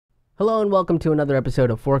Hello and welcome to another episode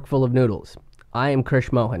of Forkful of Noodles. I am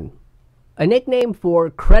Krish Mohan. A nickname for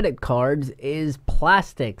credit cards is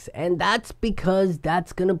plastics, and that's because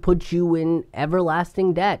that's going to put you in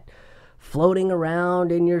everlasting debt, floating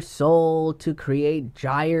around in your soul to create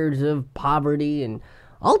gyres of poverty, and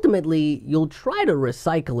ultimately you'll try to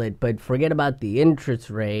recycle it, but forget about the interest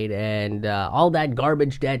rate, and all that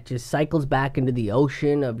garbage debt just cycles back into the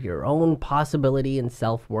ocean of your own possibility and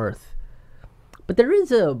self-worth. But there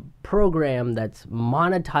is a program that's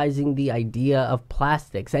monetizing the idea of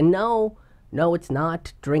plastics. And no, it's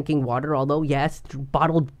not drinking water, although yes,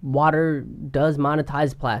 bottled water does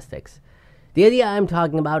monetize plastics. The idea I'm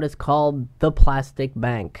talking about is called the plastic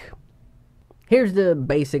bank. Here's the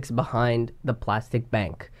basics behind the plastic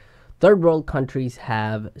bank. Third world countries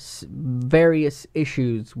have various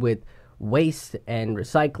issues with waste and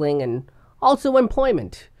recycling and also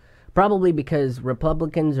employment. Probably because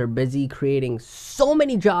Republicans are busy creating so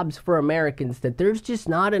many jobs for Americans that there's just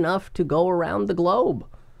not enough to go around the globe.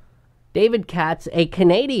 David Katz, a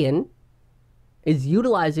Canadian, is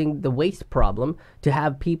utilizing the waste problem to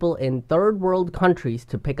have people in third world countries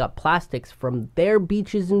to pick up plastics from their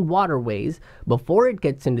beaches and waterways before it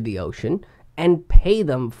gets into the ocean and pay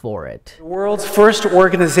them for it. The world's first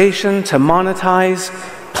organization to monetize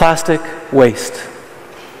plastic waste.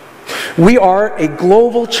 We are a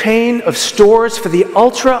global chain of stores for the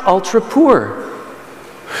ultra poor,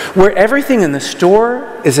 where everything in the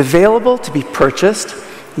store is available to be purchased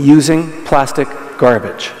using plastic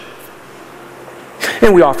garbage.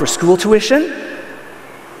 And we offer school tuition,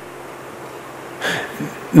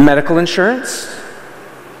 medical insurance,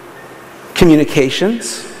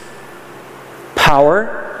 communications,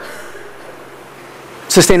 power,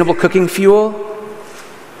 sustainable cooking fuel,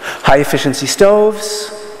 high-efficiency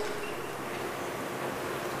stoves,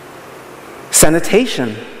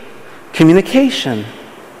 sanitation, communication,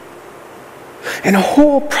 and a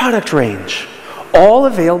whole product range, all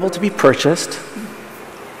available to be purchased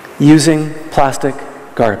using plastic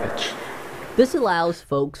garbage. This allows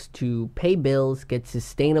folks to pay bills, get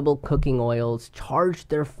sustainable cooking oils, charge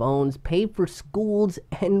their phones, pay for schools,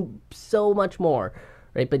 and so much more,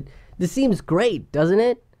 right? But this seems great, doesn't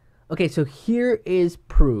it? Okay, so here is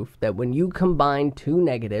proof that when you combine two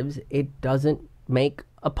negatives, it doesn't make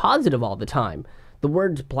a positive all the time. The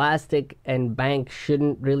words plastic and bank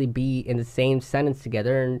shouldn't really be in the same sentence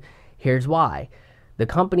together, and here's why. The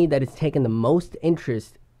company that has taken the most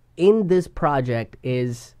interest in this project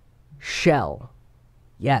is Shell.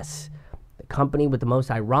 Yes, the company with the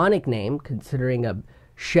most ironic name, considering a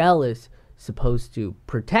shell is supposed to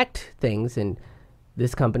protect things, and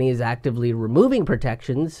this company is actively removing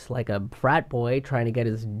protections like a frat boy trying to get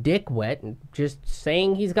his dick wet and just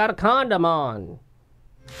saying he's got a condom on.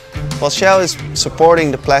 Well, Shell is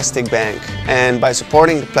supporting the plastic bank, and by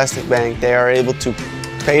supporting the plastic bank they are able to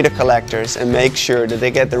pay the collectors and make sure that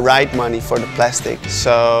they get the right money for the plastic,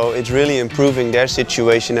 so it's really improving their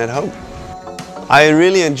situation at home. I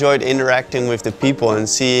really enjoyed interacting with the people and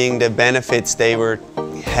seeing the benefits they were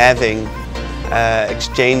having,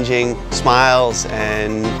 exchanging smiles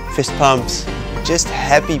and fist pumps, just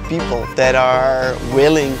happy people that are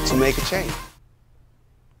willing to make a change.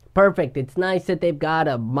 Perfect. It's nice that they've got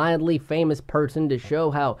a mildly famous person to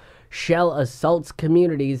show how Shell assaults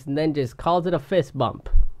communities and then just calls it a fist bump.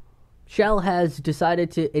 Shell has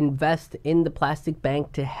decided to invest in the plastic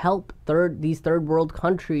bank to help these third world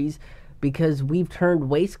countries because we've turned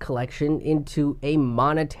waste collection into a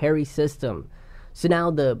monetary system. So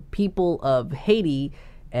now the people of Haiti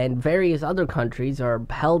and various other countries are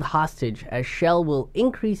held hostage as Shell will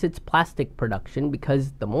increase its plastic production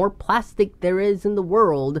because the more plastic there is in the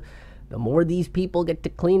world, the more these people get to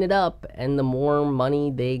clean it up and the more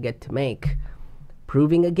money they get to make.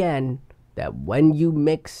 Proving again that when you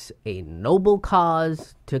mix a noble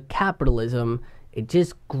cause to capitalism, it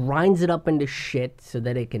just grinds it up into shit so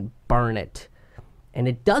that it can burn it. And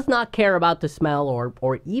it does not care about the smell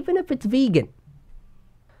or even if it's vegan.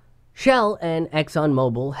 Shell and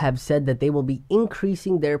ExxonMobil have said that they will be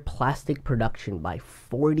increasing their plastic production by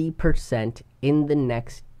 40% in the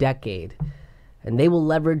next decade. And they will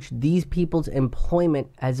leverage these people's employment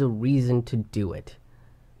as a reason to do it.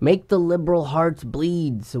 Make the liberal hearts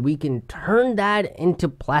bleed so we can turn that into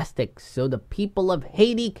plastic so the people of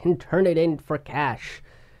Haiti can turn it in for cash.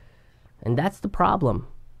 And that's the problem.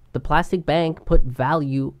 The plastic bank put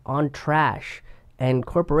value on trash, and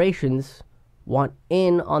corporations want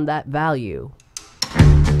in on that value.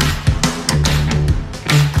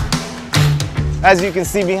 As you can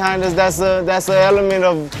see behind us, that's an element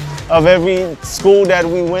of every school that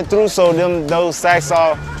we went through. So those sacks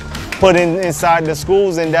are put inside the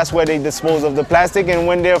schools, and that's where they dispose of the plastic. And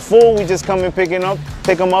when they're full, we just come and pick them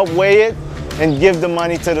up, weigh it, and give the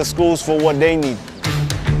money to the schools for what they need.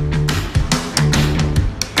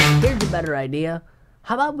 Here's a better idea.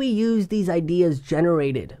 How about we use these ideas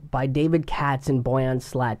generated by David Katz and Boyan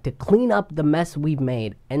Slat to clean up the mess we've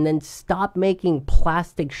made, and then stop making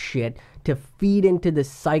plastic shit to feed into the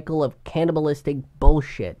cycle of cannibalistic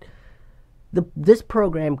bullshit. This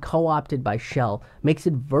program, co-opted by Shell, makes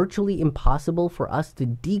it virtually impossible for us to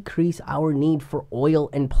decrease our need for oil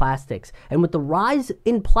and plastics. And with the rise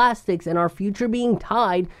in plastics and our future being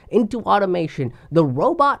tied into automation, the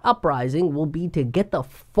robot uprising will be to get the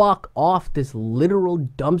fuck off this literal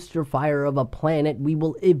dumpster fire of a planet we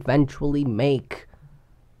will eventually make.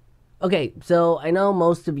 Okay, so I know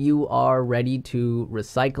most of you are ready to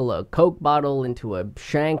recycle a Coke bottle into a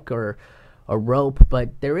shank or a rope,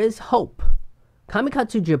 but there is hope.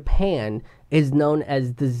 Kamikatsu, Japan is known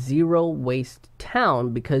as the zero waste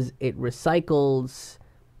town because it recycles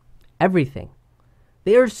everything.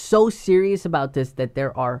 They are so serious about this that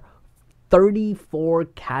there are 34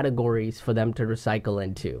 categories for them to recycle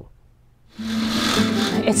into.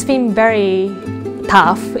 It's been very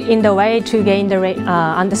tough in the way to gain the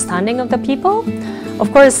understanding of the people.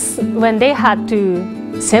 Of course, when they had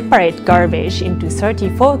to separate garbage into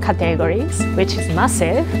 34 categories, which is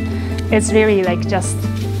massive, it's really like just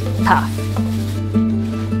tough.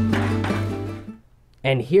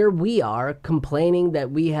 And here we are complaining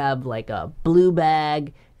that we have like a blue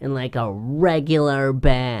bag and like a regular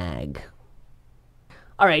bag.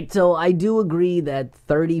 Alright, so I do agree that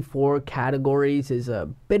 34 categories is a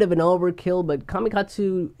bit of an overkill, but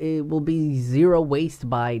Kamikatsu will be zero waste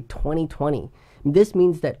by 2020. This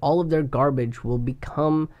means that all of their garbage will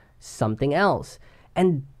become something else.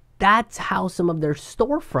 And that's how some of their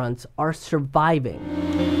storefronts are surviving.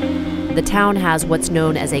 The town has what's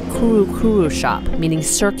known as a kuru-kuru shop, meaning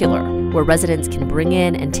circular, where residents can bring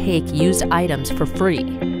in and take used items for free.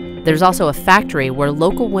 There's also a factory where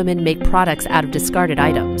local women make products out of discarded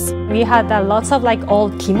items. We had lots of like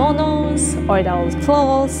old kimonos or the old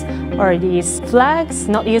clothes or these flags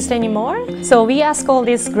not used anymore. So we asked all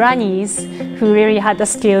these grannies who really had the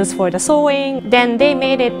skills for the sewing. Then they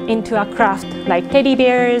made it into a craft like teddy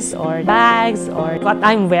bears or bags or what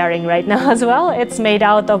I'm wearing right now as well. It's made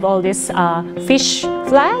out of all these fish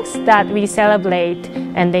flags that we celebrate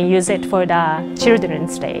and then use it for the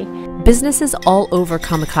Children's Day. Businesses all over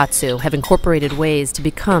Kamikatsu have incorporated ways to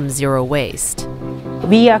become zero waste.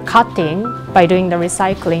 We are cutting, by doing the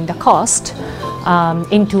recycling, the cost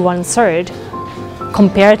into 1/3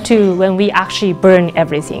 compared to when we actually burn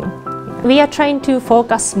everything. We are trying to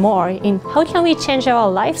focus more in how can we change our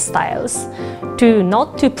lifestyles to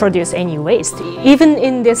not to produce any waste. Even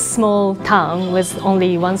in this small town with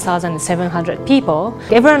only 1,700 people,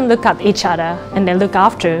 everyone look at each other and then look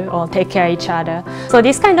after or take care of each other. So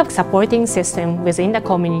this kind of supporting system within the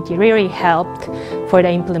community really helped for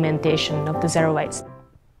the implementation of the zero waste.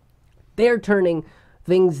 They're turning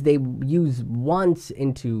things they use once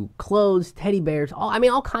into clothes, teddy bears,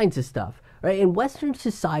 all kinds of stuff. Right? In Western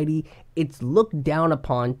society, it's looked down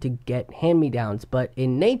upon to get hand-me-downs, but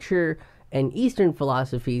in nature and Eastern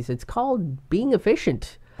philosophies, it's called being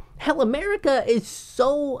efficient. Hell, America is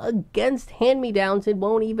so against hand-me-downs, it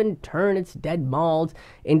won't even turn its dead malls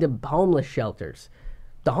into homeless shelters.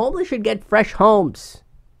 The homeless should get fresh homes.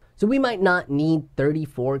 So we might not need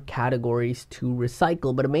 34 categories to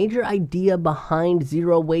recycle, but a major idea behind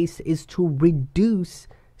zero waste is to reduce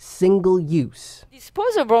single use.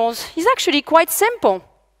 Disposables is actually quite simple.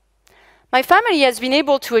 My family has been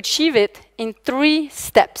able to achieve it in 3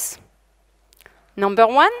 steps. Number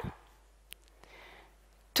 1,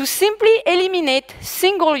 to simply eliminate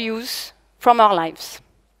single use from our lives.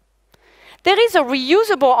 There is a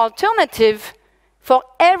reusable alternative for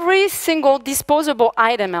every single disposable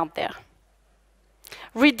item out there.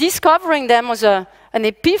 Rediscovering them was an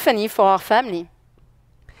epiphany for our family.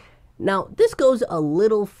 Now, this goes a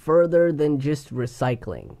little further than just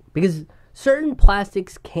recycling, because certain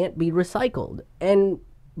plastics can't be recycled. And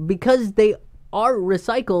because they are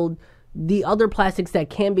recycled, the other plastics that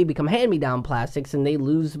can be become hand-me-down plastics and they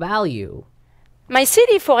lose value. My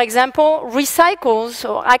city, for example, recycles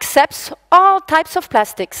or accepts all types of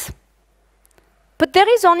plastics. But there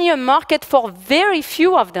is only a market for very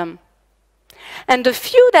few of them. And the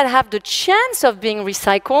few that have the chance of being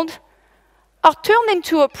recycled are turned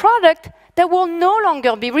into a product that will no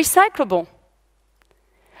longer be recyclable.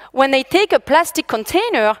 When they take a plastic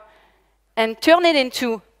container and turn it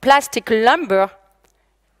into plastic lumber,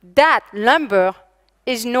 that lumber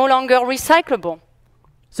is no longer recyclable.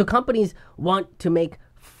 So companies want to make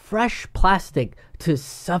fresh plastic to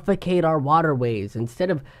suffocate our waterways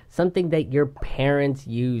instead of something that your parents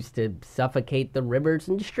used to suffocate the rivers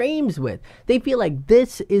and streams with. They feel like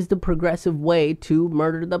this is the progressive way to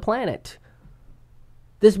murder the planet.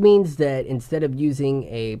 This means that instead of using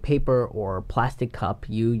a paper or plastic cup,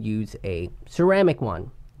 you use a ceramic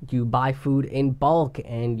one. You buy food in bulk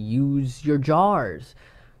and use your jars.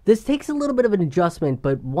 This takes a little bit of an adjustment,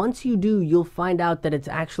 but once you do, you'll find out that it's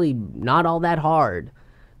actually not all that hard.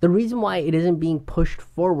 The reason why it isn't being pushed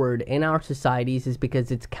forward in our societies is because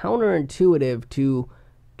it's counterintuitive to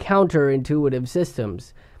counterintuitive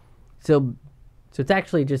systems. So it's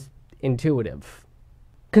actually just intuitive.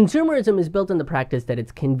 Consumerism is built on the practice that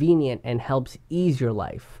it's convenient and helps ease your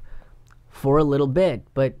life for a little bit,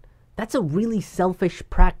 but that's a really selfish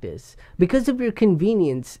practice. Because of your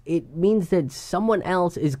convenience, it means that someone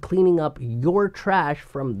else is cleaning up your trash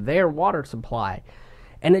from their water supply.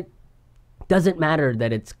 And it doesn't matter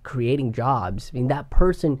that it's creating jobs. I mean, that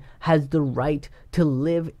person has the right to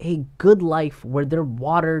live a good life where their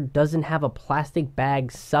water doesn't have a plastic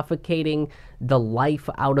bag suffocating the life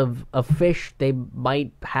out of a fish they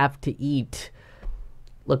might have to eat.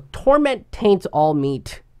 Look, torment taints all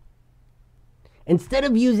meat. Instead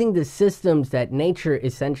of using the systems that nature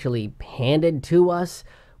essentially handed to us,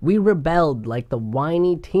 we rebelled like the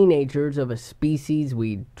whiny teenagers of a species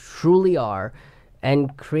we truly are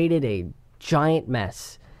and created a giant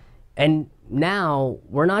mess. And now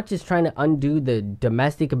we're not just trying to undo the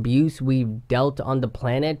domestic abuse we've dealt on the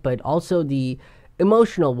planet, but also the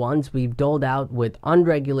emotional ones we've doled out with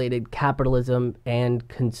unregulated capitalism and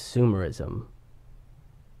consumerism.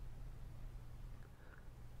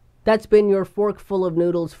 That's been your fork full of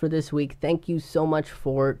noodles for this week. Thank you so much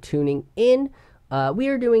for tuning in. We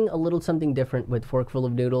are doing a little something different with Forkful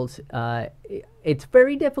of Noodles. It's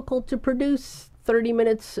very difficult to produce 30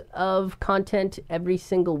 minutes of content every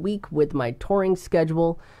single week with my touring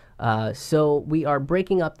schedule. So we are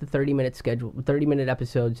breaking up the 30-minute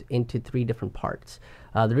episodes into 3 different parts.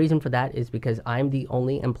 The reason for that is because I'm the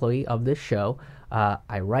only employee of this show.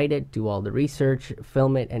 I write it, do all the research,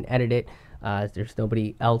 film it, and edit it. There's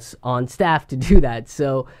nobody else on staff to do that.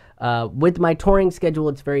 So with my touring schedule,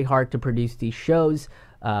 it's very hard to produce these shows.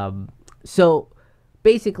 So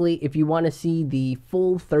basically, if you want to see the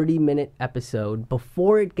full 30-minute episode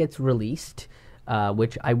before it gets released,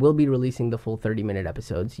 which I will be releasing the full 30-minute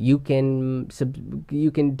episodes, you can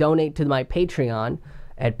donate to my Patreon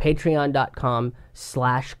at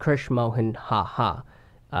patreon.com/KrishMohan, haha.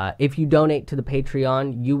 If you donate to the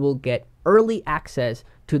Patreon, you will get early access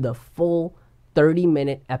to the full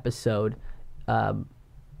 30-minute episode,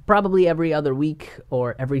 probably every other week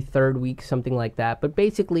or every third week, something like that. But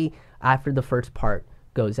basically, after the first part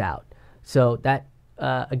goes out. So that,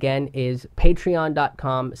 again, is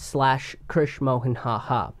patreon.com/KrishMohan,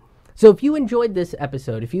 haha. So if you enjoyed this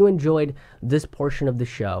episode, if you enjoyed this portion of the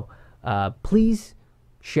show, please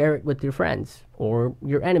share it with your friends or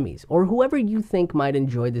your enemies or whoever you think might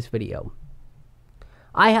enjoy this video.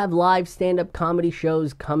 I have live stand-up comedy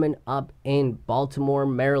shows coming up in Baltimore,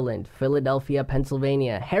 Maryland, Philadelphia,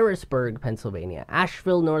 Pennsylvania, Harrisburg, Pennsylvania,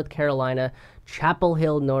 Asheville, North Carolina, Chapel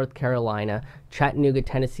Hill, North Carolina, Chattanooga,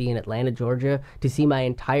 Tennessee, and Atlanta, Georgia. To see my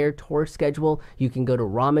entire tour schedule, you can go to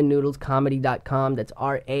ramennoodlescomedy.com. That's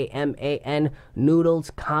RAMAN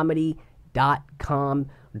noodlescomedy.com.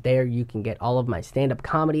 There you can get all of my stand-up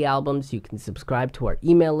comedy albums. You can subscribe to our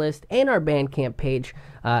email list and our Bandcamp page.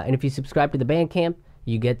 And if you subscribe to the Bandcamp,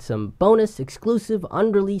 you get some bonus, exclusive,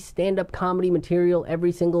 unreleased stand-up comedy material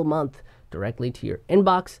every single month directly to your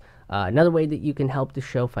inbox. Another way that you can help the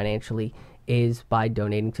show financially is by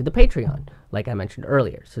donating to the Patreon, like I mentioned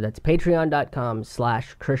earlier. So that's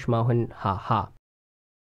patreon.com/KrishMohan, haha.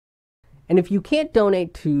 And if you can't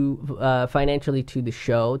donate to financially to the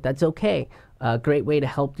show, that's okay. A great way to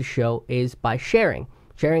help the show is by sharing.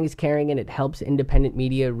 Sharing is caring, and it helps independent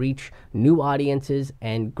media reach new audiences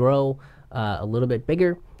and grow a little bit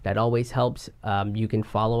bigger. That always helps. You can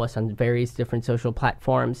follow us on various different social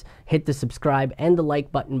platforms. Hit the subscribe and the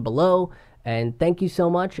like button below. And thank you so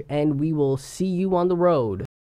much, and we will see you on the road.